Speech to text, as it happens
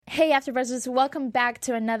Hey, AfterBuzzers, welcome back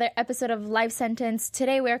to another episode of Life Sentence.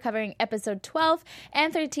 Today we are covering episode 12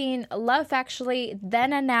 and 13, Love Factually,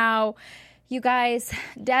 Then and Now. You guys,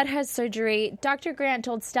 Dad has surgery. Dr. Grant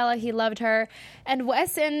told Stella he loved her, and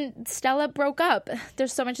Wes and Stella broke up.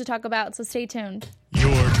 There's so much to talk about, so stay tuned.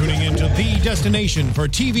 You're tuning into the destination for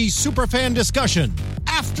TV superfan discussion,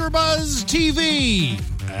 AfterBuzz TV.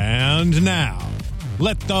 And now,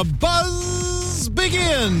 let the buzz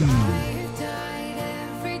begin.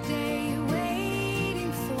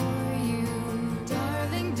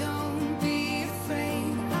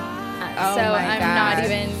 Oh, so I'm not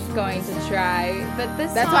even going to try. But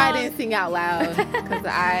this That's song, why I didn't sing out loud, because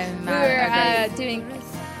I'm not. We were doing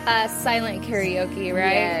silent karaoke,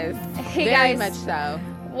 right? Yes. Hey very guys, much so.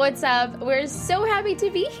 What's up? We're so happy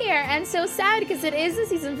to be here and so sad because it is the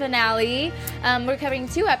season finale. We're covering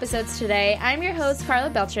 2 episodes today. I'm your host,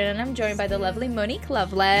 Carla Beltran, and I'm joined by the lovely Monique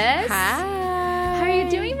Loveless. Hi. How are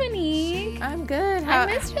you doing, Monique? I'm good. I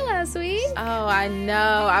missed you last week. Oh, I know.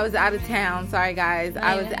 I was out of town. Sorry, guys.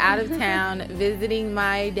 I was out of town visiting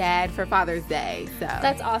my dad for Father's Day. So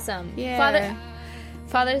that's awesome. Yeah.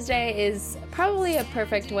 Father's Day is probably a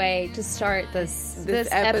perfect way to start this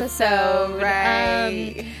episode.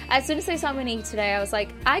 Right. As soon as I saw Monique today, I was like,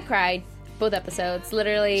 I cried both episodes.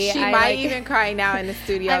 Literally. She might even cry now in the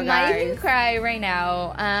studio, I might even cry right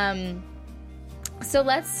now. So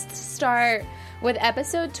let's start with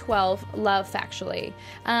episode 12, Love Factually.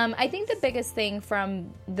 I think the biggest thing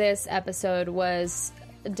from this episode was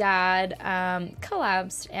Dad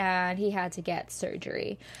collapsed and he had to get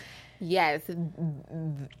surgery. Yes,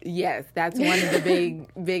 that's one of the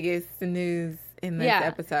biggest news in this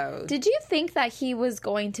episode. Did you think that he was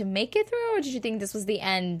going to make it through, or did you think this was the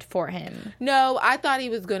end for him? No, I thought he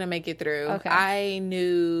was going to make it through. Okay. I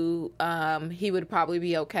knew he would probably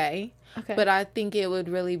be okay. Okay. But I think it would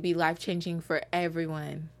really be life-changing for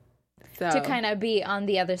everyone. So, to kind of be on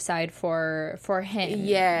the other side for him.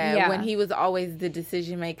 Yeah, when he was always the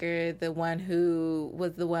decision maker, the one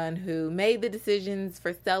who made the decisions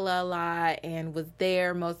for Stella a lot and was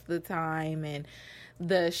there most of the time, and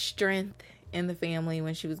the strength in the family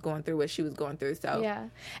when she was going through what she was going through. So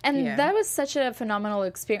that was such a phenomenal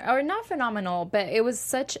experience, or not phenomenal, but it was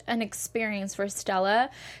such an experience for Stella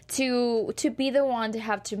to be the one to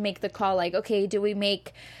have to make the call, like, okay, do we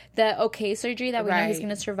make the surgery that we know he's going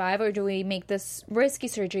to survive, or do we make this risky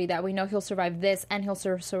surgery that we know he'll survive this and he'll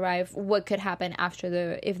survive what could happen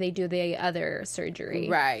after if they do the other surgery?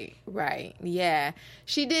 Right. Yeah.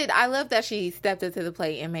 She did. I love that she stepped up to the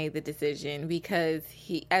plate and made the decision, because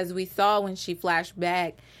he, as we saw when she flashed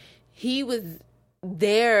back, he was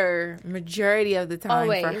there majority of the time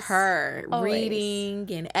for her,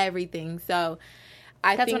 reading and everything. So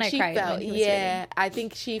I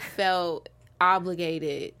think she felt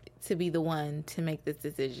obligated to be the one to make this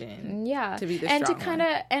decision. Yeah. To be the and strong to kind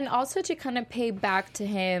of, and also to kind of pay back to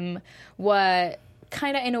him what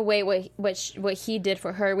kind of in a way what he did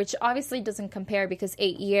for her, which obviously doesn't compare, because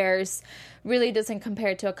 8 years really doesn't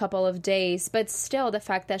compare to a couple of days, but still the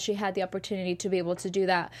fact that she had the opportunity to be able to do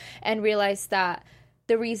that and realize that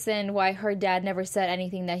the reason why her dad never said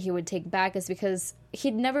anything that he would take back is because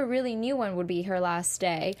he never really knew when would be her last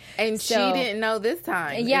day. And she didn't know this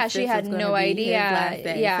time. Yeah, she had no idea.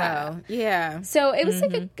 So it was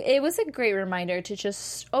it was a great reminder to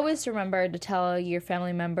just always remember to tell your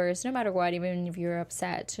family members, no matter what, even if you're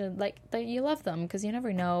upset, to like that you love them, because you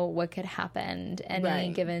never know what could happen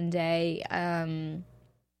any given day. And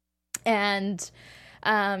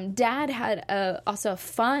Dad had also a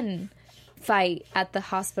fun fight at the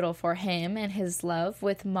hospital for him and his love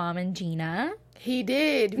with Mom and Gina. He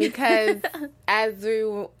did, because as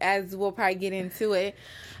we'll probably get into it,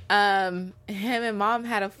 him and Mom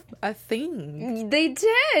had a thing. They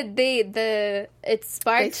did. It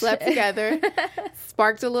sparked. They slept together.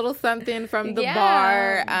 Sparked a little something from the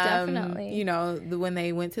bar. Definitely. You know, when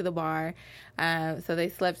they went to the bar. So they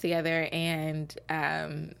slept together, and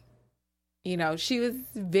you know, she was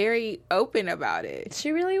very open about it. She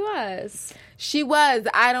really was. She was.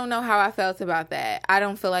 I don't know how I felt about that. I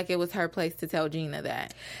don't feel like it was her place to tell Gina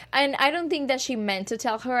that. And I don't think that she meant to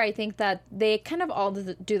tell her. I think that they kind of all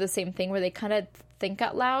do the same thing, where they kind of think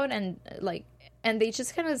out loud and they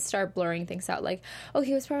just kind of start blurring things out. Like, oh,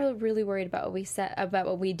 he was probably really worried about what we said, about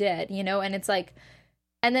what we did, you know? And it's like,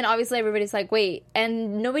 and then obviously everybody's like, wait,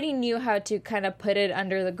 and nobody knew how to kind of put it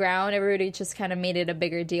under the ground. Everybody just kind of made it a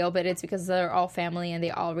bigger deal, but it's because they're all family and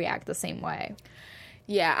they all react the same way.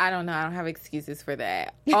 Yeah, I don't know. I don't have excuses for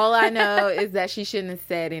that. All I know is that she shouldn't have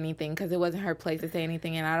said anything because it wasn't her place to say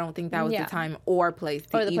anything, and I don't think that was the time or place to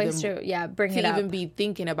bring it up. even be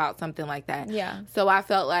thinking about something like that. Yeah. So I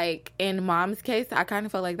felt like in Mom's case, I kind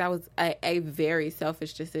of felt like that was a very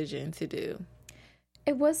selfish decision to do.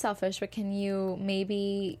 It was selfish, but can you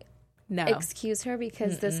maybe excuse her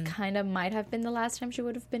because this kind of might have been the last time she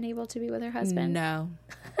would have been able to be with her husband? No.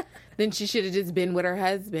 Then she should have just been with her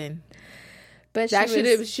husband. But that should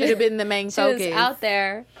have been the main focus. She was out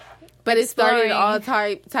there. But it started all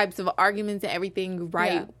types of arguments and everything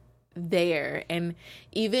there. And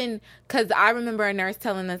even because I remember a nurse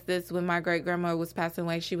telling us this when my great grandma was passing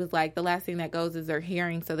away. She was like, the last thing that goes is their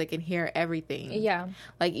hearing, so they can hear everything. Yeah.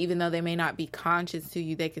 Like, even though they may not be conscious to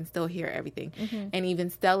you, they can still hear everything. And even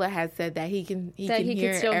Stella has said that he can hear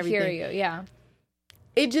everything. Hear you. Yeah.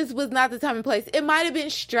 It just was not the time and place. It might have been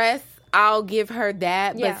stress. I'll give her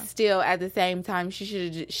that, but still, at the same time,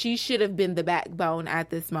 she should have been the backbone at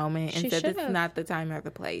this moment and said, "This is not the time or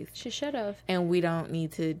the place." She should have, and we don't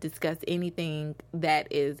need to discuss anything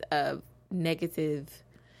that is of negative,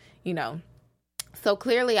 So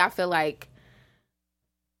clearly, I feel like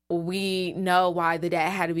we know why the dad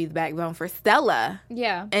had to be the backbone for Stella,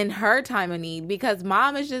 in her time of need, because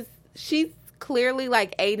Mom is she's clearly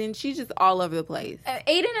like Aiden. She's just all over the place.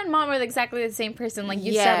 Aiden and Mom are exactly the same person, like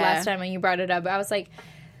you said last time when you brought it up. I was like,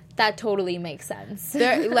 that totally makes sense.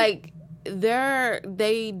 They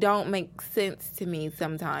don't make sense to me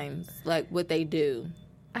sometimes, like what they do.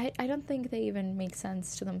 I don't think they even make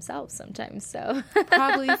sense to themselves sometimes. So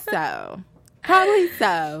Probably so.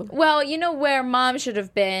 Well, you know where Mom should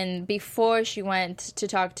have been before she went to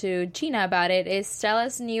talk to Gina about it is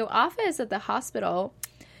Stella's new office at the hospital.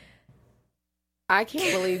 I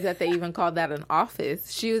can't believe that they even called that an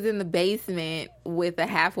office. She was in the basement with a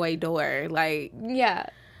halfway door.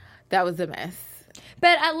 That was a mess.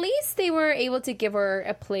 But at least they were able to give her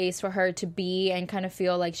a place for her to be and kind of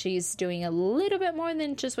feel like she's doing a little bit more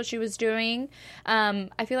than just what she was doing.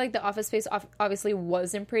 I feel like the office space obviously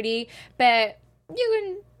wasn't pretty, but you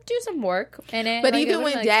can do some work in it. But even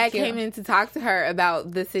when Dad came in to talk to her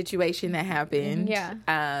about the situation that happened,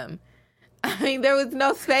 I mean, there was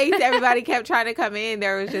no space. Everybody kept trying to come in.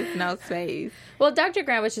 There was just no space. Well, Dr.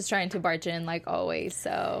 Grant was just trying to barge in like always,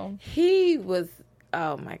 so. He was,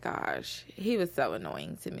 oh my gosh. He was so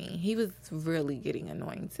annoying to me. He was really getting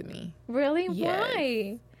annoying to me. Really? Yes.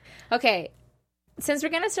 Why? Okay, since we're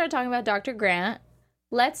going to start talking about Dr. Grant,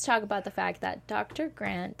 let's talk about the fact that Dr.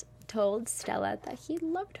 Grant told Stella that he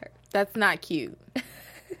loved her. That's not cute.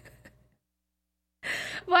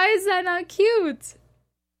 Why is that not cute?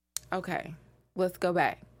 Okay, let's go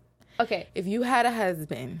back. Okay. If you had a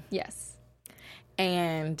husband. Yes.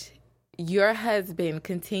 And your husband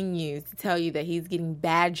continues to tell you that he's getting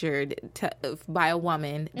badgered by a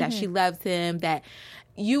woman, that she loves him, that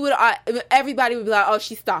you would, everybody would be like, oh,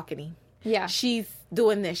 she's stalking him. Yeah. She's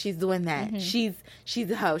doing this. She's doing that. She's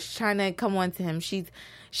a hoe. She's trying to come on to him. She's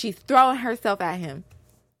throwing herself at him.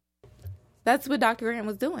 That's what Dr. Grant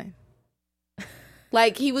was doing.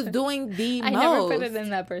 Like, he was doing the most. I never put it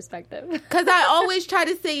in that perspective. Because I always try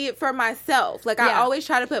to see it for myself. Like, I always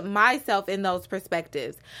try to put myself in those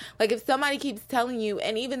perspectives. Like, if somebody keeps telling you,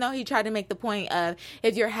 and even though he tried to make the point of,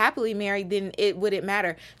 if you're happily married, then it wouldn't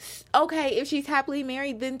matter. Okay, if she's happily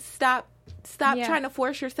married, then stop trying to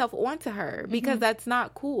force yourself onto her. Because that's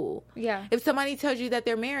not cool. Yeah. If somebody tells you that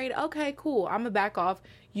they're married, okay, cool. I'm going to back off.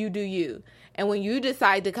 You do you. And when you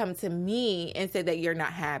decide to come to me and say that you're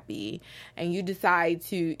not happy, and you decide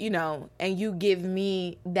to, and you give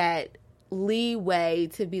me that leeway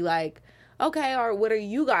to be like, okay, or what are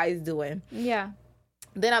you guys doing? Yeah.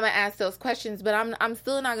 Then I'm going to ask those questions, but I'm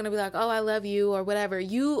still not going to be like, oh, I love you or whatever.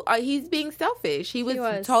 He's being selfish. He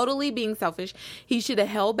was totally being selfish. He should have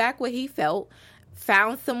held back what he felt,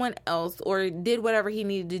 found someone else, or did whatever he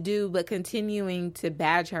needed to do, but continuing to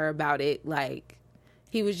badge her about it, like,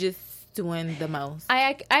 he was just doing the most.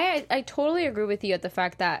 I totally agree with you at the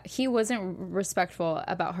fact that he wasn't respectful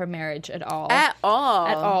about her marriage at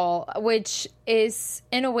all. Which is,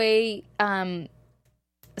 in a way, not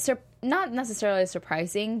necessarily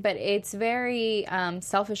surprising, but it's very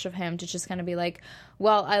selfish of him to just kind of be like,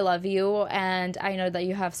 well, I love you, and I know that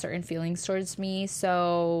you have certain feelings towards me,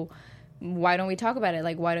 so why don't we talk about it?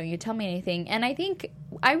 Like, why don't you tell me anything? And I think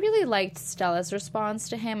I really liked Stella's response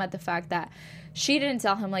to him at the fact that she didn't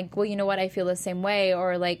tell him, like, well, you know what, I feel the same way,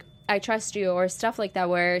 or, like, I trust you, or stuff like that,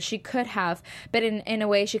 where she could have. But in a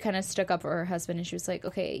way, she kind of stuck up for her husband, and she was like,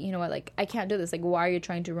 okay, you know what, like, I can't do this. Like, why are you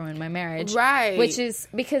trying to ruin my marriage? Right. Which is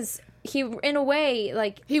because he, in a way,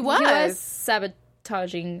 like, he was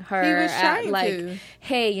sabotaging her. He was trying to.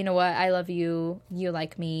 Hey, you know what? I love you. You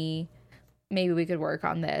like me. Maybe we could work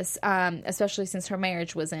on this. Especially since her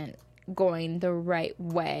marriage wasn't going the right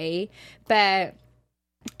way. But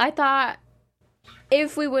I thought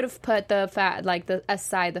if we would have put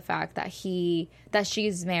aside the fact that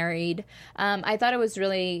she's married, I thought it was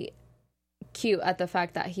really cute at the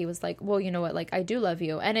fact that he was like, well, you know what, like, I do love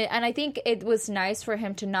you, and I think it was nice for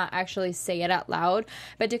him to not actually say it out loud,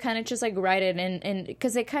 but to kind of just like write it in,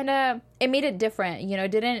 because it made it different, you know.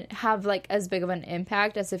 It didn't have like as big of an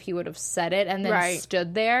impact as if he would have said it and then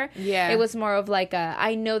stood there. Yeah, it was more of like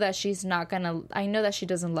I know that she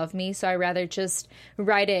doesn't love me, so I rather just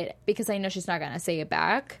write it because I know she's not gonna say it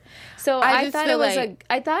back. So I thought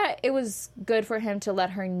it was good for him to let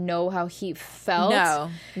her know how he felt.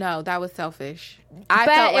 No, that was selfish. I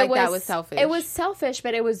felt like that was selfish. It was selfish,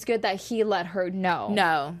 but it was good that he let her know.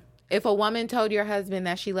 No. If a woman told your husband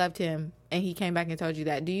that she loved him and he came back and told you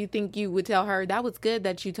that, do you think you would tell her, that was good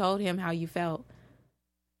that you told him how you felt?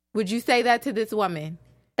 Would you say that to this woman?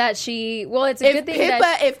 It's a good thing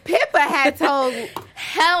if Pippa had told...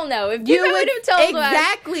 Hell no. If you would have told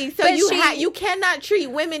exactly. her. So you cannot treat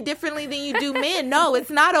women differently than you do men. No, it's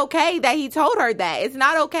not okay that he told her that. It's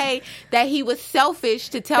not okay that he was selfish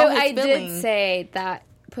to tell his feelings. I did say that,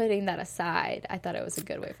 putting that aside, I thought it was a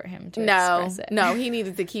good way for him to express it. No, he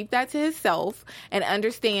needed to keep that to himself and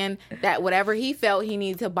understand that whatever he felt, he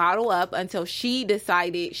needed to bottle up until she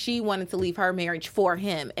decided she wanted to leave her marriage for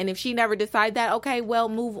him. And if she never decided that, okay, well,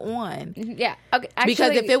 move on. Yeah. Okay. Actually,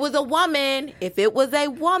 because if it was a woman,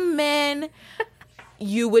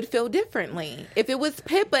 you would feel differently. If it was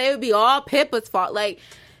Pippa, it would be all Pippa's fault. Like,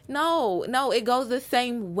 no, it goes the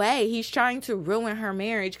same way. He's trying to ruin her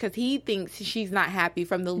marriage because he thinks she's not happy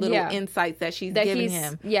from the little insights that she's giving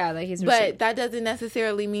him. Yeah, that he's But received. That doesn't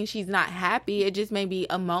necessarily mean she's not happy. It just may be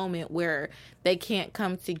a moment where they can't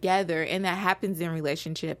come together, and that happens in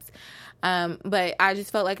relationships. But I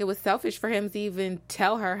just felt like it was selfish for him to even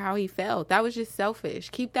tell her how he felt. That was just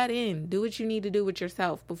selfish. Keep that in. Do what you need to do with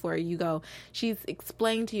yourself before you go. She's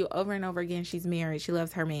explained to you over and over again she's married. She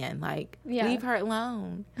loves her man. Like, leave her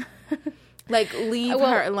alone. Leave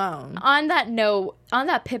her alone. On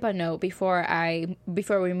that Pippa note, before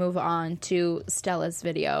we move on to Stella's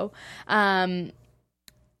video,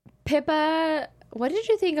 Pippa... What did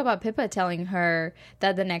you think about Pippa telling her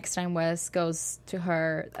that the next time Wes goes to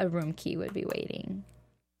her, a room key would be waiting?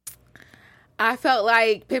 I felt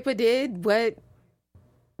like Pippa did what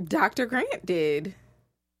Dr. Grant did.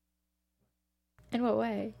 In what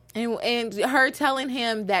way? And her telling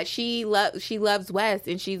him that she loves Wes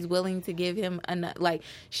and she's willing to give him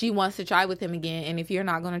she wants to try with him again, and if you're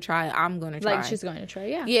not going to try, I'm going to try. Like, she's going to try,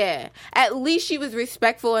 yeah. Yeah. At least she was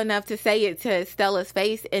respectful enough to say it to Stella's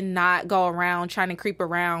face and not go around trying to creep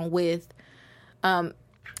around with Wes.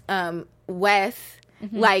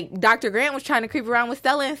 Mm-hmm. Like, Dr. Grant was trying to creep around with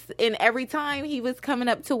Stella, and every time he was coming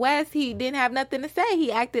up to Wes, he didn't have nothing to say.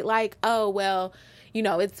 He acted like, oh, well, you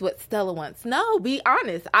know, it's what Stella wants. No, be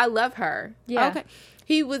honest. I love her. Yeah. Okay.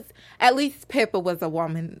 At least Pippa was a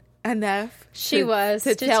woman enough. She was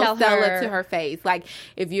to tell Stella to her face. Like,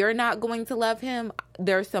 if you're not going to love him,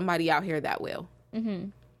 there's somebody out here that will. Mm-hmm.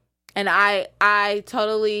 And I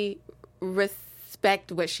totally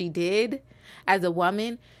respect what she did as a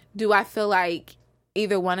woman. Do I feel like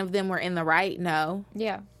either one of them were in the right? No.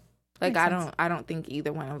 Yeah. Like, I don't think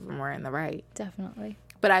either one of them were in the right. Definitely.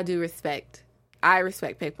 But I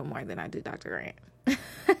respect Pippa more than I do Dr. Grant.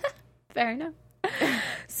 Fair enough.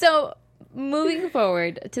 So, moving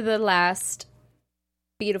forward to the last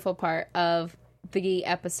beautiful part of the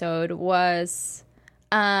episode was...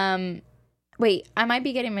 wait, I might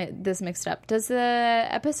be getting this mixed up. Does the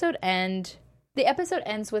episode end... The episode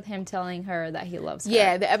ends with him telling her that he loves her.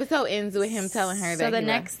 Yeah, the episode ends with him telling her that he loves her. So the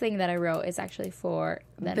next thing that I wrote is actually for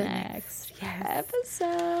the next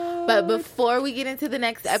episode. But before we get into the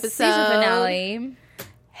next episode... Season finale.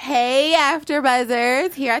 Hey,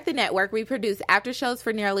 AfterBuzzers. Here at the network, we produce after shows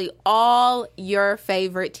for nearly all your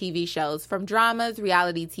favorite TV shows, from dramas,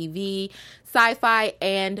 reality TV, sci-fi,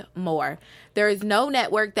 and more. There is no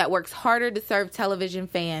network that works harder to serve television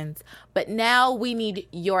fans, but now we need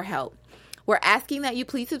your help. We're asking that you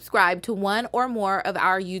please subscribe to one or more of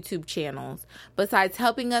our YouTube channels. Besides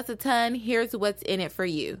helping us a ton, here's what's in it for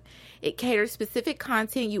you. It caters specific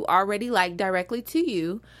content you already like directly to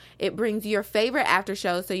you. It brings your favorite after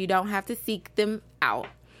shows so you don't have to seek them out.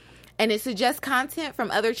 And it suggests content from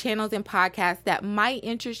other channels and podcasts that might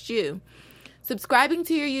interest you. Subscribing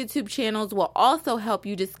to your YouTube channels will also help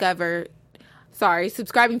you discover...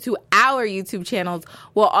 subscribing to our YouTube channels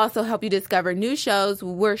will also help you discover new shows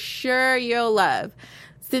we're sure you'll love.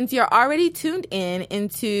 Since you're already tuned in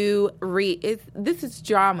into this is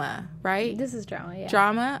drama, right? This is drama, yeah.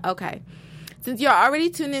 Drama? Okay. Since you're already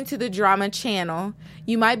tuned into the drama channel,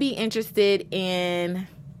 you might be interested in,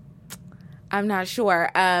 I'm not sure,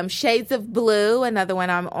 Shades of Blue, another one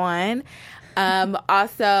I'm on.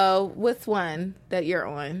 Also, what's one that you're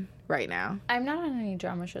on right now? I'm not on any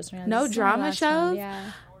drama shows right now. No This is the drama last shows? one,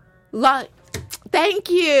 yeah. Thank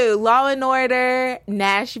you. Law and Order,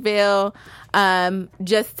 Nashville,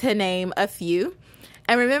 just to name a few.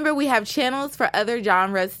 And remember, we have channels for other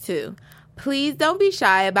genres too. Please don't be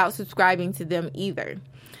shy about subscribing to them either.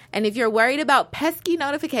 And if you're worried about pesky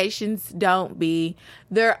notifications, don't be.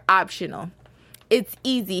 They're optional. It's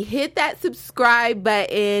easy. Hit that subscribe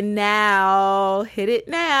button now. Hit it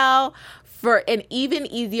now for an even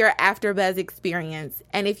easier AfterBuzz experience.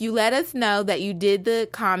 And if you let us know that you did the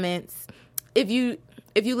comments, if you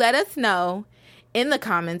let us know in the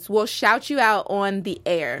comments, we'll shout you out on the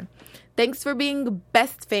air. Thanks for being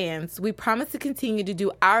best fans. We promise to continue to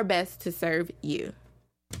do our best to serve you.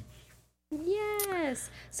 Yes.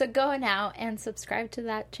 So go now and subscribe to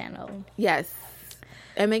that channel. Yes.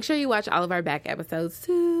 And make sure you watch all of our back episodes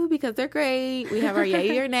too, because they're great. We have our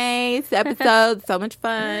Yay or Nay episodes. So much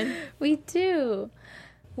fun. We do.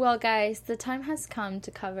 Well, guys, the time has come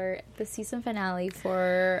to cover the season finale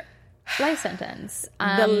for Life Sentence.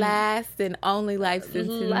 The last and only Life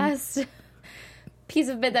Sentence. Last piece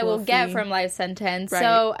of bit that we'll get from Life Sentence. Right.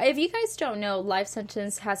 So if you guys don't know, Life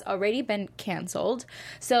Sentence has already been canceled.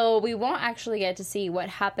 So we won't actually get to see what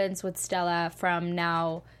happens with Stella from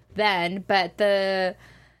now then. But the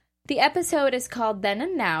episode is called Then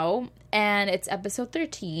and Now, and it's episode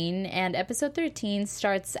 13. And episode 13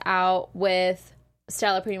 starts out with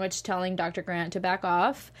Stella pretty much telling Dr. Grant to back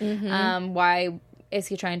off. Why is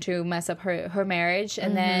he trying to mess up her marriage?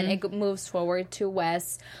 And then it moves forward to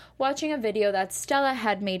Wes watching a video that Stella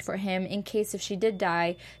had made for him in case if she did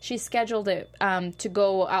die. She scheduled it to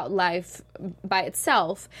go out live by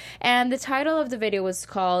itself. And the title of the video was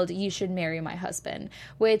called You Should Marry My Husband,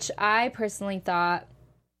 which I personally thought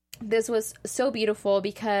this was so beautiful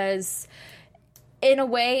because in a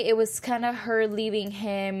way it was kind of her leaving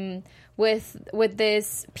him with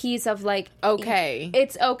this piece of like, okay,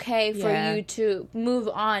 it's okay for you to move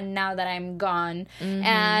on now that I'm gone.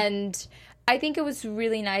 And I think it was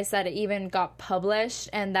really nice that it even got published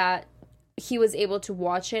and that he was able to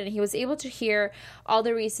watch it and he was able to hear all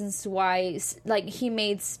the reasons why, like, he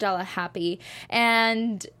made Stella happy.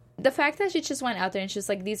 And the fact that she just went out there and she's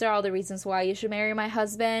like, these are all the reasons why you should marry my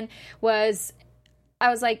husband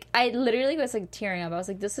I literally was like tearing up. I was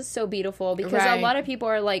like, this is so beautiful because a lot of people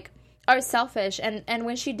are selfish, and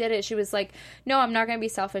when she did it, she was like, no, I'm not gonna be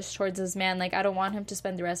selfish towards this man. Like, I don't want him to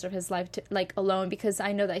spend the rest of his life alone, because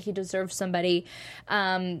I know that he deserves somebody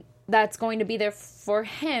that's going to be there for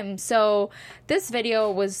him. So this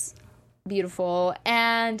video was beautiful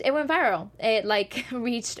and it went viral. It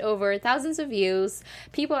reached over thousands of views.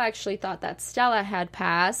 People actually thought that Stella had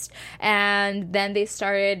passed, and then they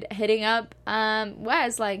started hitting up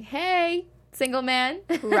Wes like, hey, single man.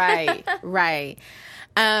 right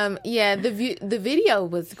The video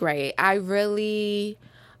was great. I really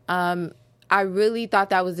thought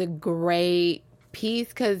that was a great piece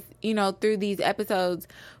because, you know, through these episodes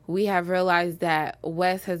we have realized that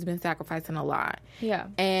Wes has been sacrificing a lot. Yeah.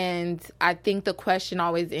 And I think the question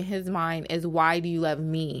always in his mind is, why do you love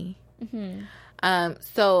me?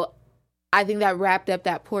 So I think that wrapped up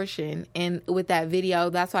that portion. And with that video,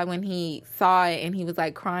 that's why when he saw it and he was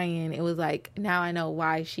like crying, it was like, now I know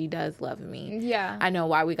why she does love me. Yeah. I know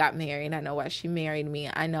why we got married. I know why she married me.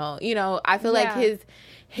 I know, you know, I feel like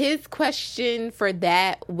his question for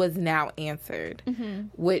that was now answered,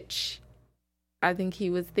 which I think he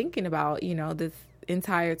was thinking about, you know, this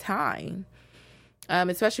entire time.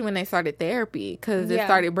 Especially when they started therapy, because it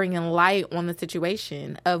started bringing light on the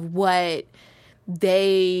situation of what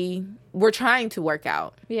they were trying to work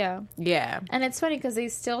out. Yeah. And it's funny because they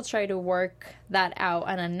still try to work that out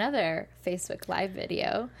on another Facebook Live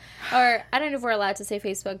video. Or, I don't know if we're allowed to say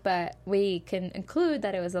Facebook, but we can include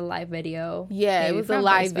that it was a live video. Yeah, it was a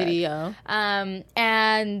live video.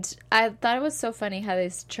 And I thought it was so funny how they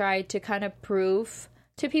tried to kind of prove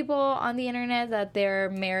to people on the internet that their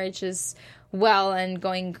marriage is well and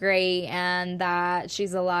going great and that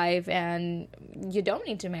she's alive and you don't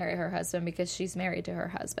need to marry her husband because she's married to her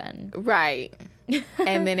husband. Right.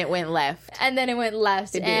 And then it went left. And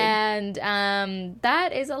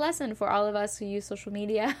that is a lesson for all of us who use social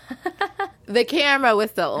media. The camera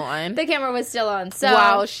was still on. So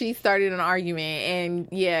while she started an argument, and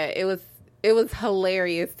it it was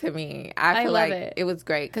hilarious to me. I feel love like it was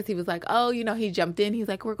great because he was like, oh, you know, he jumped in. He's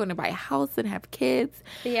like, we're going to buy a house and have kids.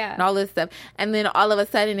 Yeah. And all this stuff. And then all of a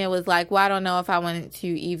sudden it was like, well, I don't know if I wanted to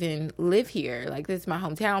even live here. Like, this is my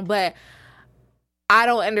hometown. But I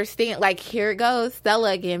don't understand. Like, here it goes,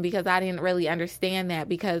 Stella again, because I didn't really understand that.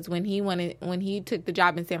 Because when he took the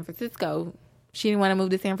job in San Francisco, she didn't want to move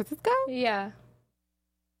to San Francisco. Yeah.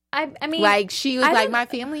 I mean, like, she was like, my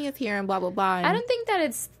family is here and blah, blah, blah. And I don't think that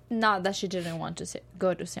it's not that she didn't want to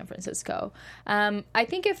go to San Francisco. I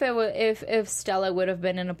think if Stella would have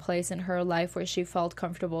been in a place in her life where she felt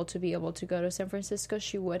comfortable to be able to go to San Francisco,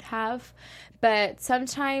 she would have. But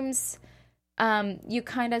sometimes you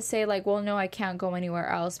kind of say like, well, no, I can't go anywhere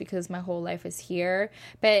else because my whole life is here.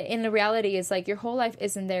 But in the reality, it's like your whole life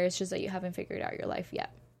isn't there. It's just that you haven't figured out your life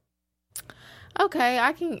yet. Okay,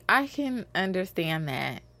 I can understand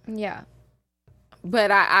that. Yeah.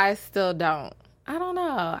 But I still don't. I don't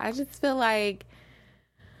know. I just feel like,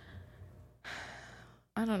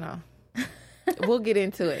 I don't know. We'll get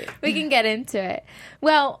into it. We can get into it.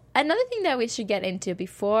 Well, another thing that we should get into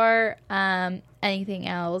before anything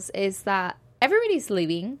else is that everybody's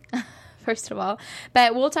leaving, first of all.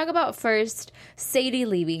 But we'll talk about first Sadie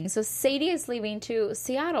leaving. So Sadie is leaving to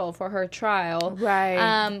Seattle for her trial.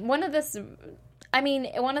 Right. One of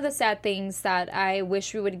the sad things that I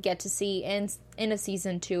wish we would get to see in a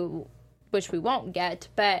season 2, which we won't get,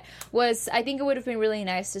 but I think it would have been really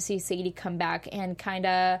nice to see Sadie come back and kind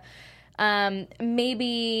of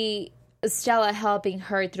maybe Stella helping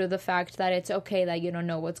her through the fact that it's okay that you don't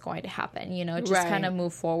know what's going to happen, you know, just kind of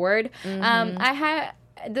move forward.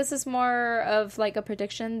 This is more of like a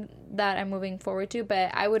prediction that I'm moving forward to,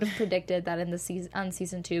 but I would have predicted that on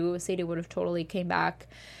season 2, Sadie would have totally came back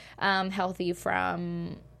healthy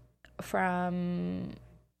from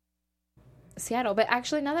Seattle. But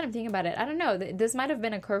actually, now that I'm thinking about it, I don't know. This might have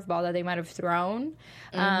been a curveball that they might have thrown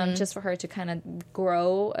just for her to kind of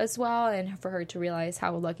grow as well and for her to realize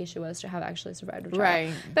how lucky she was to have actually survived a trial.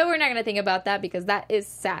 Right. But we're not going to think about that because that is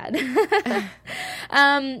sad.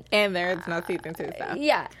 And there's no season 2 stuff.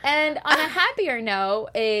 Yeah. And on a happier note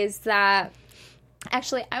is that,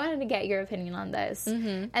 actually, I wanted to get your opinion on this.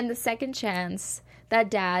 And the second chance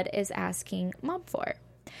that Dad is asking Mom for.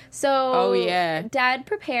 So, Dad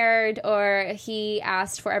prepared, or he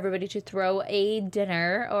asked for everybody to throw a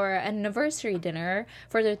dinner or an anniversary dinner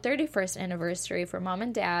for their 31st anniversary for Mom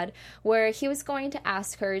and Dad, where he was going to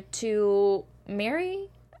ask her to marry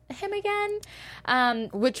him again.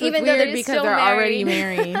 Which was weird because they're already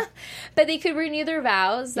married. But they could renew their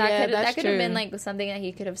vows. That could have been like something that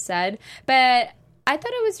he could have said. But I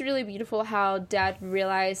thought it was really beautiful how Dad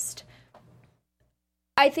realized...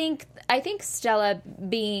 I think Stella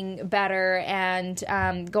being better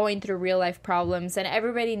and going through real life problems, and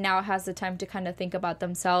everybody now has the time to kind of think about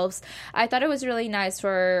themselves. I thought it was really nice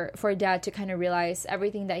for Dad to kind of realize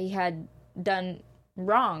everything that he had done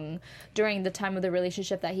wrong during the time of the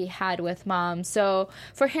relationship that he had with Mom. So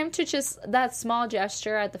for him to just, that small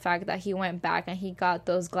gesture at the fact that he went back and he got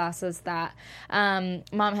those glasses that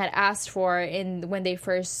Mom had asked for when they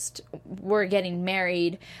first were getting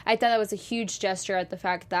married, I thought that was a huge gesture at the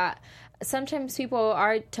fact that sometimes people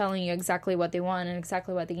are telling you exactly what they want and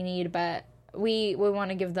exactly what they need, but we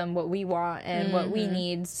want to give them what we want and what we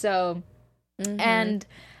need. So and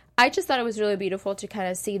I just thought it was really beautiful to kind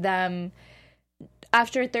of see them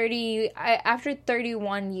after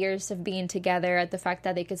 31 years of being together, at the fact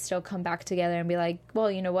that they could still come back together and be like, well,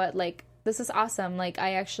 you know what, like, this is awesome. Like,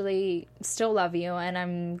 I actually still love you and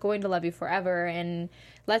I'm going to love you forever. And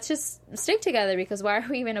let's just stick together because why are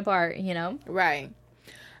we even apart, you know? Right.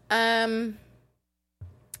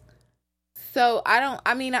 So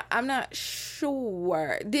I'm not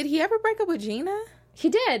sure. Did he ever break up with Gina? He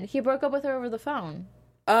did. He broke up with her over the phone.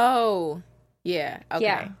 Oh, yeah. Okay.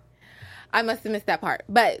 Yeah. I must have missed that part.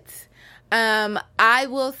 But I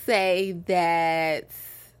will say that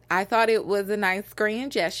I thought it was a nice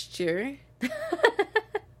grand gesture.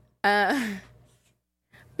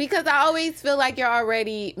 Because I always feel like you're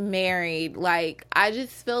already married. Like, I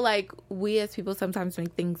just feel like we as people sometimes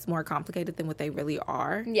make things more complicated than what they really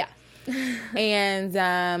are. Yeah. And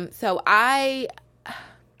so I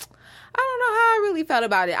don't know how I really felt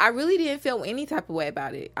about it. I really didn't feel any type of way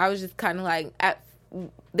about it. I was just kind of like,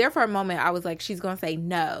 there for a moment, I was like, she's going to say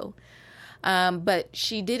no. But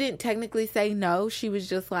she didn't technically say no. She was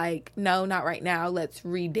just like, no, not right now. Let's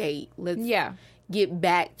redate. Let's get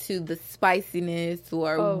back to the spiciness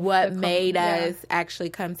or what made us actually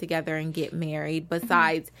come together and get married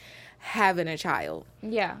besides having a child.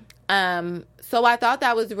 Yeah. So I thought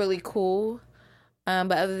that was really cool.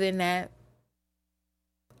 But other than that,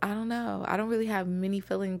 I don't know. I don't really have many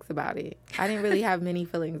feelings about it. I didn't really have many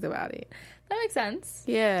feelings about it. That makes sense.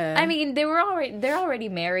 Yeah. I mean, they're already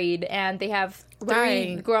married and they have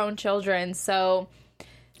 3 grown children, so.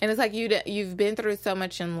 And it's like you've been through so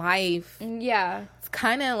much in life. Yeah. It's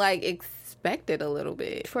kind of like expected a little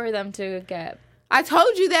bit. For them to get. I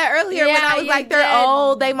told you that earlier when I was like, they're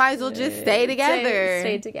old. They might as well just stay together.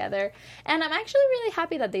 Stay together. And I'm actually really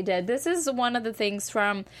happy that they did. This is one of the things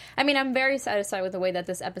I'm very satisfied with the way that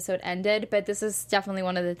this episode ended, but this is definitely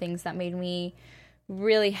one of the things that made me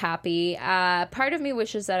really happy. Part of me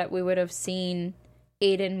wishes that we would have seen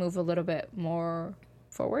Aiden move a little bit more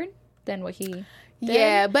forward than what he did.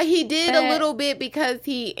 Yeah, but he did a little bit because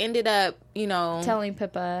he ended up, telling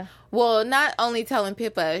Pippa. Well, not only telling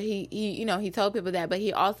Pippa, he told Pippa that, but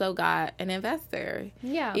he also got an investor.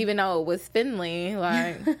 Yeah. Even though it was Finley,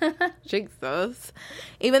 like, Jesus.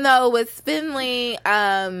 Even though it was Finley,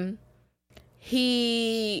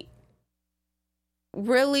 he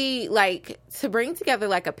really, like, to bring together,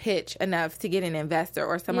 like, a pitch enough to get an investor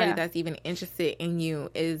or somebody that's even interested in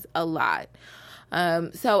you is a lot.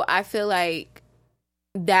 So I feel like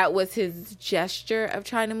that was his gesture of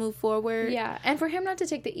trying to move forward. Yeah, and for him not to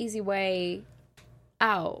take the easy way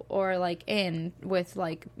out or, like, in with,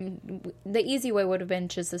 like, the easy way would have been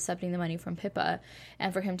just accepting the money from Pippa,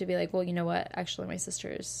 and for him to be like, well, you know what, actually my sister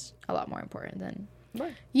is a lot more important than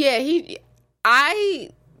what? Yeah, I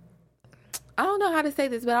don't know how to say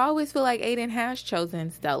this, but I always feel like Aiden has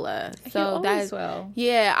chosen Stella. So he always will.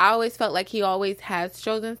 Yeah, I always felt like he always has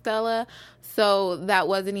chosen Stella. So that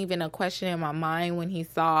wasn't even a question in my mind when he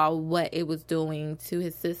saw what it was doing to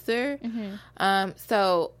his sister. Mm-hmm.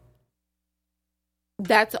 So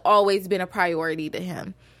that's always been a priority to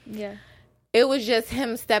him. Yeah. It was just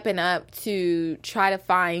him stepping up to try to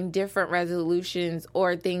find different resolutions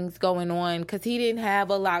or things going on because he didn't have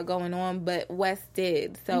a lot going on, but Wes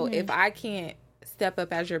did. So if I can't step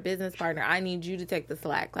up as your business partner, I need you to take the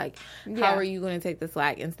slack. Like, how are you going to take the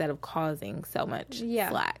slack instead of causing so much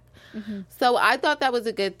slack? Mm-hmm. So I thought that was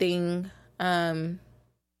a good thing. But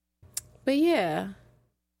yeah,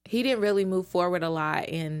 he didn't really move forward a lot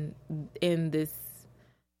in this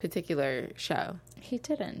particular show. He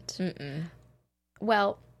didn't. Mm-mm.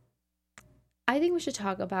 Well, I think we should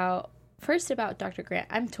talk about Dr. Grant.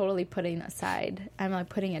 I'm totally putting aside. I'm like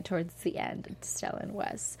putting it towards the end, Stella and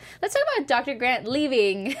Wes. Let's talk about Dr. Grant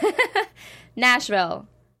leaving Nashville.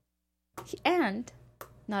 And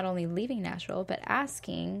not only leaving Nashville, but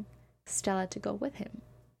asking Stella to go with him.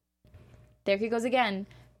 There he goes again,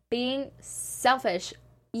 being selfish.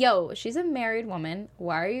 Yo, she's a married woman.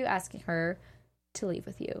 Why are you asking her to leave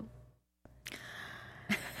with you?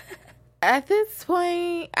 At this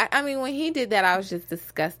point, I mean, when he did that, I was just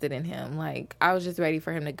disgusted in him. Like, I was just ready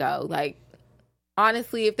for him to go. Like,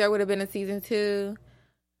 honestly, if there would have been a season 2,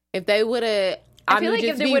 if they would have... I feel like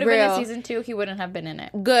if there would have been a season 2, he wouldn't have been in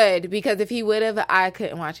it. Good, because if he would have, I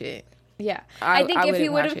couldn't watch it. Yeah. I think if he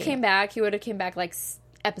would have came back, he would have came back like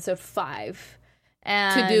episode 5.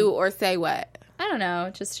 And to do or say what? I don't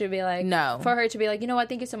know. Just to be like... No. For her to be like, you know what?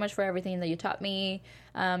 Thank you so much for everything that you taught me.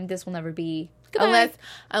 This will never be... Goodbye.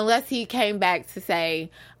 Unless he came back to say,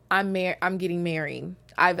 I'm getting married.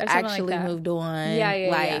 I've actually moved on.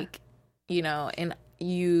 Yeah. And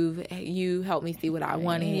you helped me see what I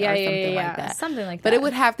wanted or something like that. Something like that. But it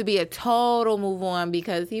would have to be a total move on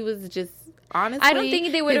because he was just, honestly, I don't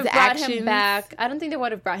think they would have brought him back. I don't think they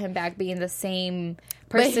would have brought him back being the same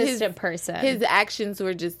persistent person. His actions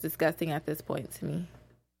were just disgusting at this point to me.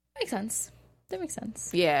 Makes sense. That makes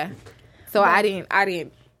sense. Yeah. So I didn't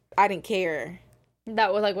care.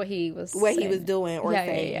 That was like what he was doing or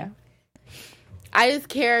saying. Yeah. I just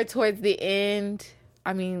cared towards the end.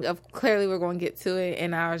 I mean, clearly we're going to get to it,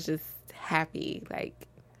 and I was just happy, like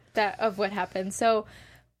that of what happened. So,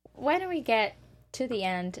 why don't we get to the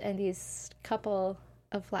end and these couple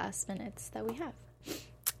of last minutes that we have?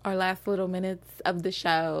 Our last little minutes of the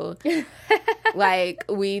show. Like,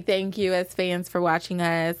 we thank you as fans for watching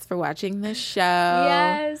us, for watching the show.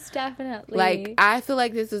 Yes, definitely. Like, I feel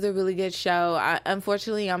like this was a really good show.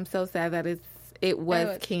 Unfortunately, I'm so sad that it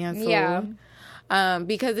was canceled. Yeah.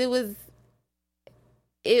 Because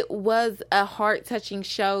it was a heart-touching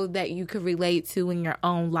show that you could relate to in your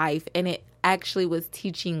own life, and it actually was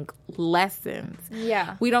teaching lessons.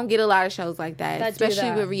 Yeah. We don't get a lot of shows like that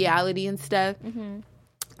especially with reality and stuff. Mm-hmm.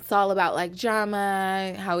 It's all about, like,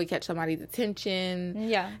 drama, how we catch somebody's attention.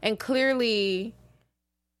 Yeah. And clearly,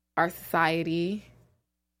 our society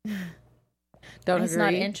don't agree.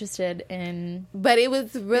 Not interested in... But it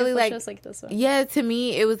was really, like... shows like this one. Yeah, to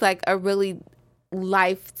me, it was, like, a really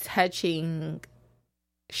life-touching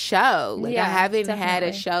show. Like, Yeah, I haven't had a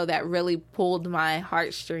definitely. show that really pulled my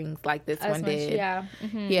heartstrings like this As one much, did. yeah.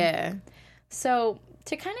 Mhm. Yeah. So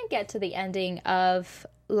to kind of get to the ending of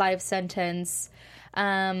Life Sentence,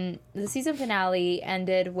 the season finale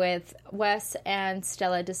ended with Wes and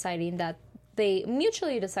Stella deciding that they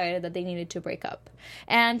mutually decided that they needed to break up.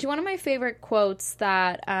 And one of my favorite quotes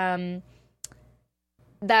that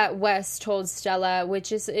that Wes told Stella,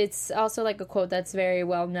 which is, it's also like a quote that's very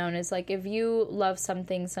well known, is like, if you love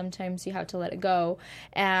something, sometimes you have to let it go,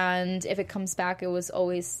 and if it comes back, it was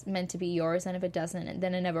always meant to be yours, and if it doesn't,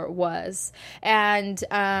 then it never was. And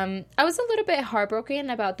I was a little bit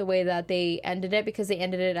heartbroken about the way that they ended it, because they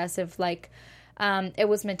ended it as if like it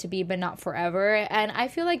was meant to be, but not forever. And I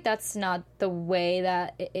feel like that's not the way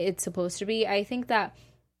that it's supposed to be. I think that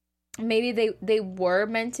maybe they were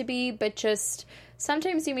meant to be, but just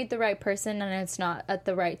sometimes you meet the right person and it's not at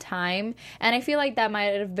the right time. And I feel like that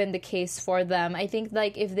might have been the case for them. I think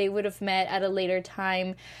like if they would have met at a later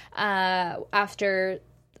time, after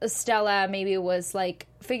Stella maybe was like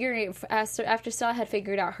after Stella had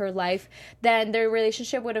figured out her life, then their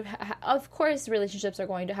relationship would have, of course relationships are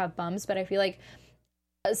going to have bumps, but I feel like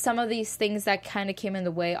some of these things that kind of came in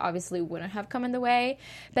the way obviously wouldn't have come in the way,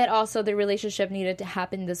 but also the relationship needed to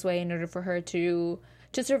happen this way in order for her to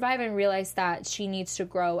survive and realize that she needs to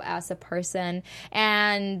grow as a person.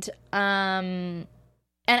 And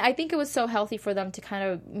I think it was so healthy for them to kind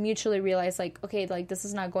of mutually realize, like, okay, like, this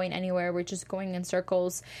is not going anywhere. We're just going in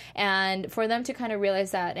circles. And for them to kind of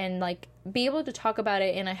realize that and, like, be able to talk about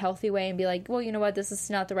it in a healthy way and be like, well, you know what? This is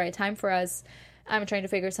not the right time for us. I'm trying to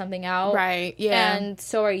figure something out. Right, yeah. And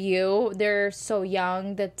so are you. They're so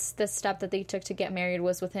young. That's the step that they took to get married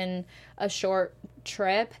was within a short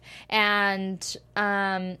trip. And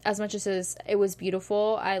as much as it was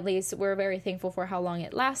beautiful, at least we're very thankful for how long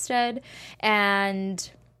it lasted. And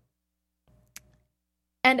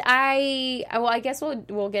I guess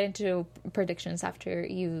we'll get into predictions after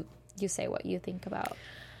you say what you think about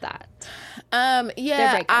that.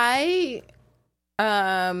 Yeah,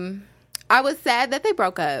 I was sad that they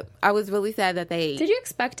broke up. I was really sad that they... Did you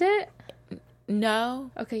expect it? No.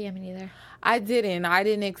 Okay, yeah, me neither. I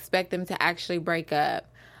didn't expect them to actually break up.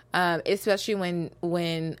 Especially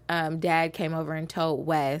when Dad came over and told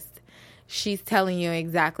Wes, she's telling you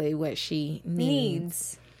exactly what she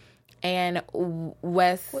needs. And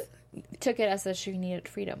Wes took it as that she needed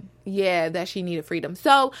freedom. Yeah, that she needed freedom.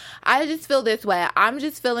 So I just feel this way. I'm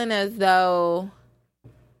just feeling as though...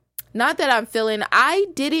 Not that I'm feeling, I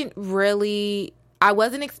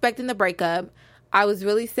wasn't expecting the breakup. I was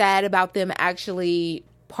really sad about them actually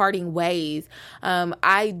parting ways.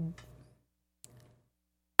 I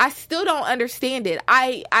still don't understand it.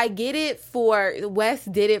 I get it for, Wes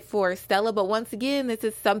did it for Stella, but once again, this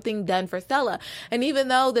is something done for Stella. And even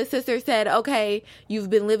though the sister said, okay, you've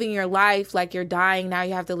been living your life like you're dying, now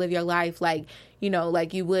you have to live your life like, you know,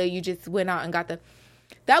 like you would, you just went out and got the...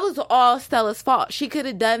 That was all Stella's fault. She could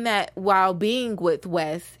have done that while being with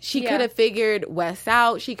Wes. She could have figured Wes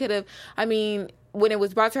out. She could have, I mean, when it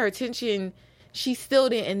was brought to her attention, she still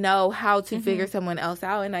didn't know how to figure someone else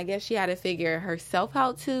out. And I guess she had to figure herself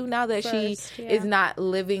out too, now that she is not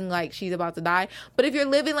living like she's about to die. But if you're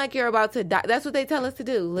living like you're about to die, that's what they tell us to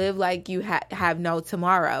do. Live like you have no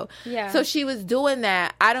tomorrow. Yeah. So she was doing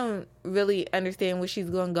that. I don't really understand what she's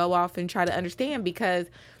going to go off and try to understand, because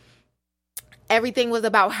everything was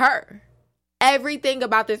about her. Everything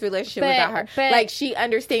about this relationship was about her. Like, she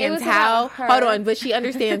understands how... Hold on. But she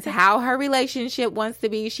understands how her relationship wants to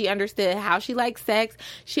be. She understood how she likes sex.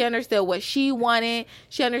 She understood what she wanted.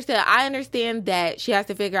 She understood... I understand that she has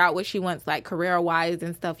to figure out what she wants, like, career-wise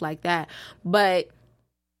and stuff like that. But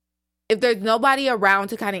if there's nobody around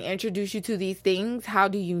to kind of introduce you to these things, how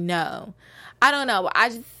do you know? I don't know. I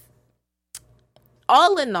just...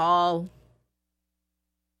 All in all...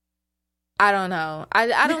 I don't know.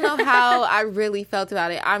 I don't know how I really felt about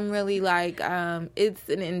it. I'm really like, it's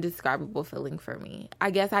an indescribable feeling for me. I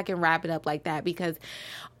guess I can wrap it up like that, because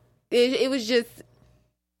it was just,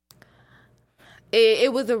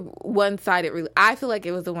 it was a one-sided, I feel like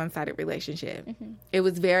it was a one-sided relationship. Mm-hmm. It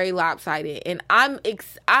was very lopsided. And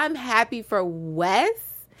I'm happy for Wes.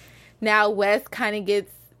 Now Wes kind of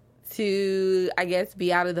gets to, I guess,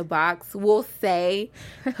 be out of the box. We'll say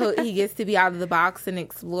he gets to be out of the box and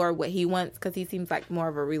explore what he wants, because he seems like more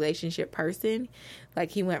of a relationship person.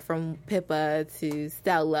 Like, he went from Pippa to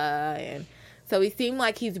Stella, and so he seemed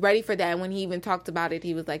like he's ready for that. And when he even talked about it,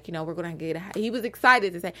 he was like, you know, we're going to get he was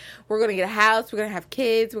excited to say, we're going to get a house, we're going to have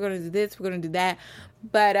kids, we're going to do this, we're going to do that.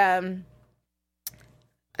 But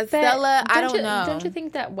Stella, I don't know. Don't you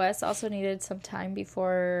think that Wes also needed some time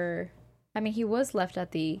before... I mean, he was left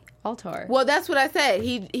at the altar. Well, that's what I said.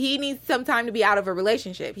 He needs some time to be out of a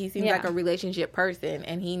relationship. He seems Yeah. like a relationship person,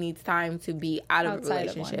 and he needs time to be out of Outside a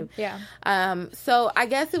of one. relationship. Yeah. So I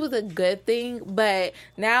guess it was a good thing, but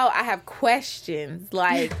now I have questions.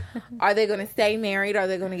 Like, are they going to stay married? Are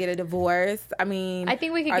they going to get a divorce? I mean, I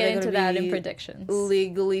think we could are get they into gonna that be in predictions.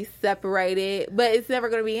 legally separated, but it's never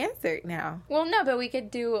going to be answered now. Well, no, but we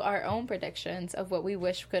could do our own predictions of what we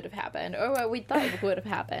wish could have happened or what we thought would have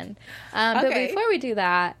happened. But Okay. before we do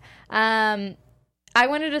that, I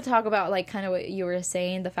wanted to talk about, like, kind of what you were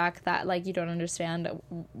saying, the fact that, like, you don't understand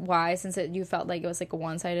why, since you felt like it was, like, a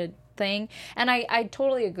one-sided thing. And I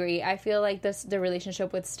totally agree. I feel like the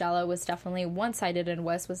relationship with Stella was definitely one-sided, and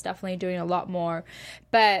Wes was definitely doing a lot more.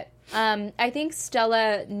 But I think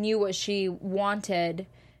Stella knew what she wanted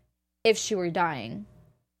if she were dying.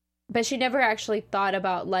 But she never actually thought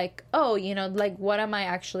about, like, oh, you know, like, what am I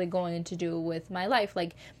actually going to do with my life?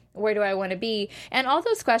 Like, where do I want to be? And all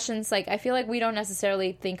those questions, like, I feel like we don't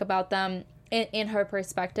necessarily think about them in her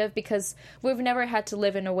perspective, because we've never had to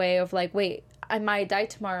live in a way of, like, wait, I might die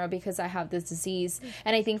tomorrow because I have this disease.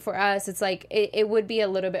 And I think for us, it's like, it would be a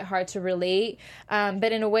little bit hard to relate.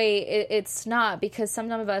 But in a way, it's not, because some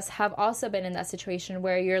of us have also been in that situation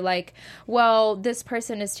where you're like, well, this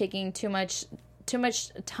person is taking too much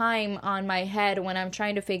time on my head when I'm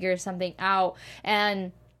trying to figure something out.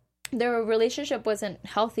 And their relationship wasn't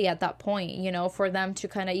healthy at that point, you know, for them to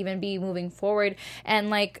kind of even be moving forward. And,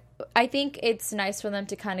 like, I think it's nice for them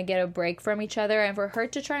to kind of get a break from each other, and for her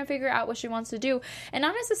to try and figure out what she wants to do. And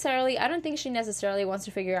not necessarily, I don't think she necessarily wants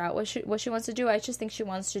to figure out what she wants to do. I just think she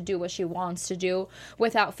wants to do what she wants to do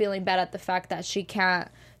without feeling bad at the fact that she can't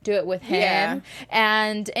do it with him. Yeah.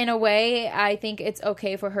 And in a way, I think it's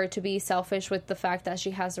okay for her to be selfish with the fact that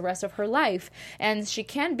she has the rest of her life, and she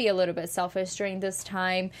can be a little bit selfish during this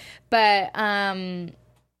time. But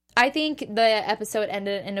I think the episode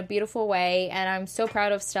ended in a beautiful way, and I'm so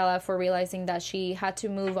proud of Stella for realizing that she had to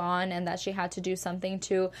move on and that she had to do something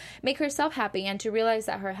to make herself happy, and to realize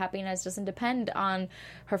that her happiness doesn't depend on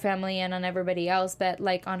her family and on everybody else, but,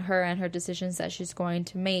 like, on her and her decisions that she's going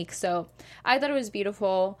to make. So I thought it was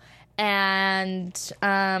beautiful. And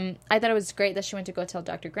I thought it was great that she went to go tell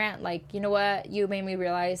Dr. Grant, like, you know what, you made me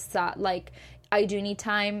realize that, like, I do need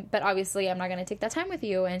time, but obviously I'm not going to take that time with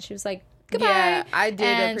you. And she was like, goodbye. Yeah, I did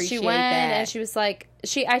and appreciate she went, that. and she was like,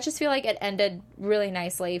 I just feel like it ended really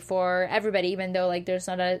nicely for everybody, even though, like, there's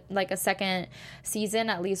not a second season.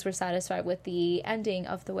 At least we're satisfied with the ending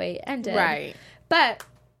of the way it ended. Right. But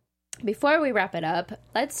before we wrap it up,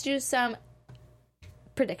 let's do some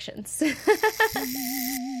predictions.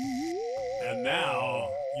 And now,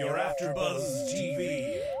 your AfterBuzz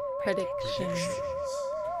TV Predictions.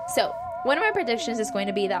 So, one of my predictions is going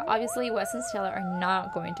to be that obviously Wes and Stella are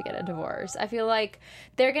not going to get a divorce. I feel like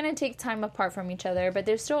they're going to take time apart from each other, but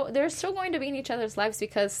they're still going to be in each other's lives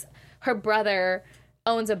because her brother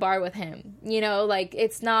owns a bar with him. You know, like,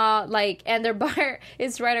 it's not like, and their bar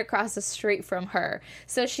is right across the street from her.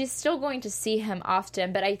 So she's still going to see him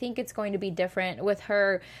often, but I think it's going to be different with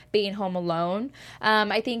her being home alone.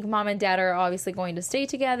 I think mom and dad are obviously going to stay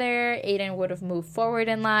together. Aiden would have moved forward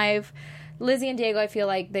in life. Lizzie and Diego, I feel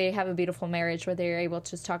like they have a beautiful marriage where they're able to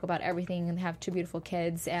just talk about everything and have two beautiful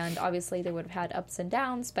kids. And obviously they would have had ups and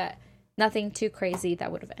downs, but nothing too crazy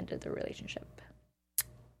that would have ended the relationship.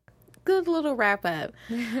 Good little wrap up.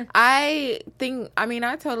 I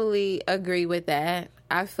totally agree with that.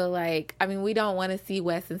 I feel like, we don't want to see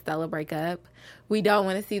Wes and Stella break up. We don't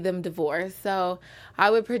want to see them divorce. So I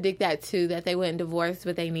would predict that too, that they wouldn't divorce,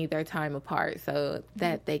 but they need their time apart so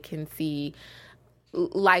that they can see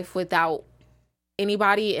life without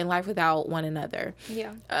anybody and life without one another.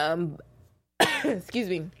 Yeah. Excuse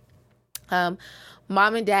me.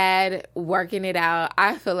 Mom and dad working it out.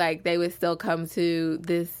 I feel like they would still come to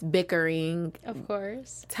this bickering, of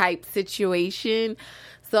course, type situation.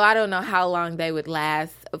 So I don't know how long they would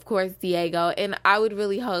last. Of course, Diego. And I would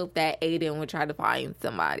really hope that Aiden would try to find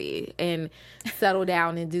somebody and settle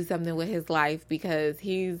down and do something with his life, because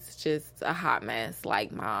he's just a hot mess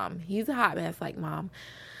like mom. He's a hot mess like mom.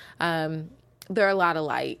 They're a lot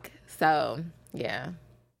alike. So, yeah.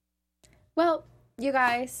 Well, you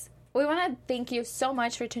guys, we want to thank you so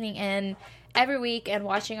much for tuning in every week and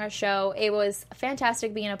watching our show. It was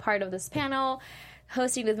fantastic being a part of this panel,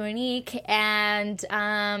 hosting with Monique, and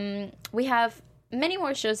we have many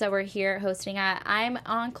more shows that we're here hosting at. I'm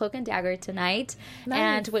on Cloak and Dagger tonight. Nice.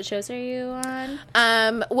 And what shows are you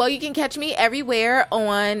on? Well, you can catch me everywhere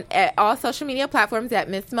on all social media platforms at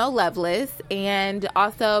Miss Mo Loveless. And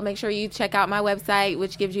also make sure you check out my website,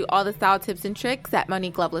 which gives you all the style tips and tricks at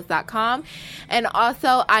MoniqueLoveless.com. And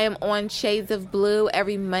also, I am on Shades of Blue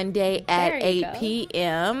every Monday at 8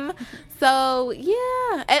 p.m. So,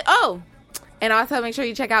 yeah. And also make sure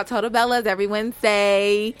you check out Total Bellas every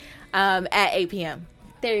Wednesday at 8 p.m.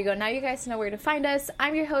 There you go. Now you guys know where to find us.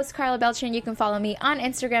 I'm your host, Carla Beltran. You can follow me on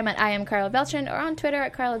Instagram at @IamCarlaBeltran or on Twitter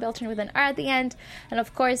at Carla Beltran with an R at the end. And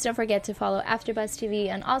of course, don't forget to follow AfterBuzz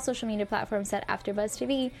TV on all social media platforms at AfterBuzz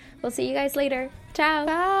TV. We'll see you guys later. Ciao.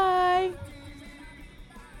 Bye.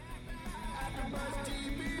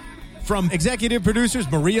 From executive producers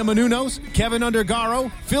Maria Menounos, Kevin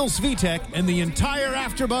Undergaro, Phil Svitek, and the entire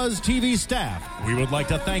AfterBuzz TV staff, we would like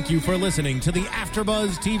to thank you for listening to the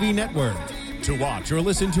AfterBuzz TV network. To watch or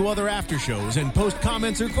listen to other after shows and post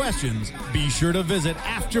comments or questions, be sure to visit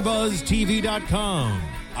AfterBuzzTV.com.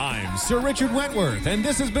 I'm Sir Richard Wentworth, and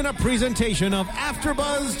this has been a presentation of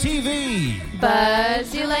AfterBuzz TV.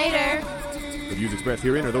 Buzz you later. The views expressed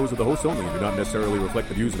herein are those of the hosts only and do not necessarily reflect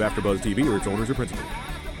the views of AfterBuzz TV or its owners or principals.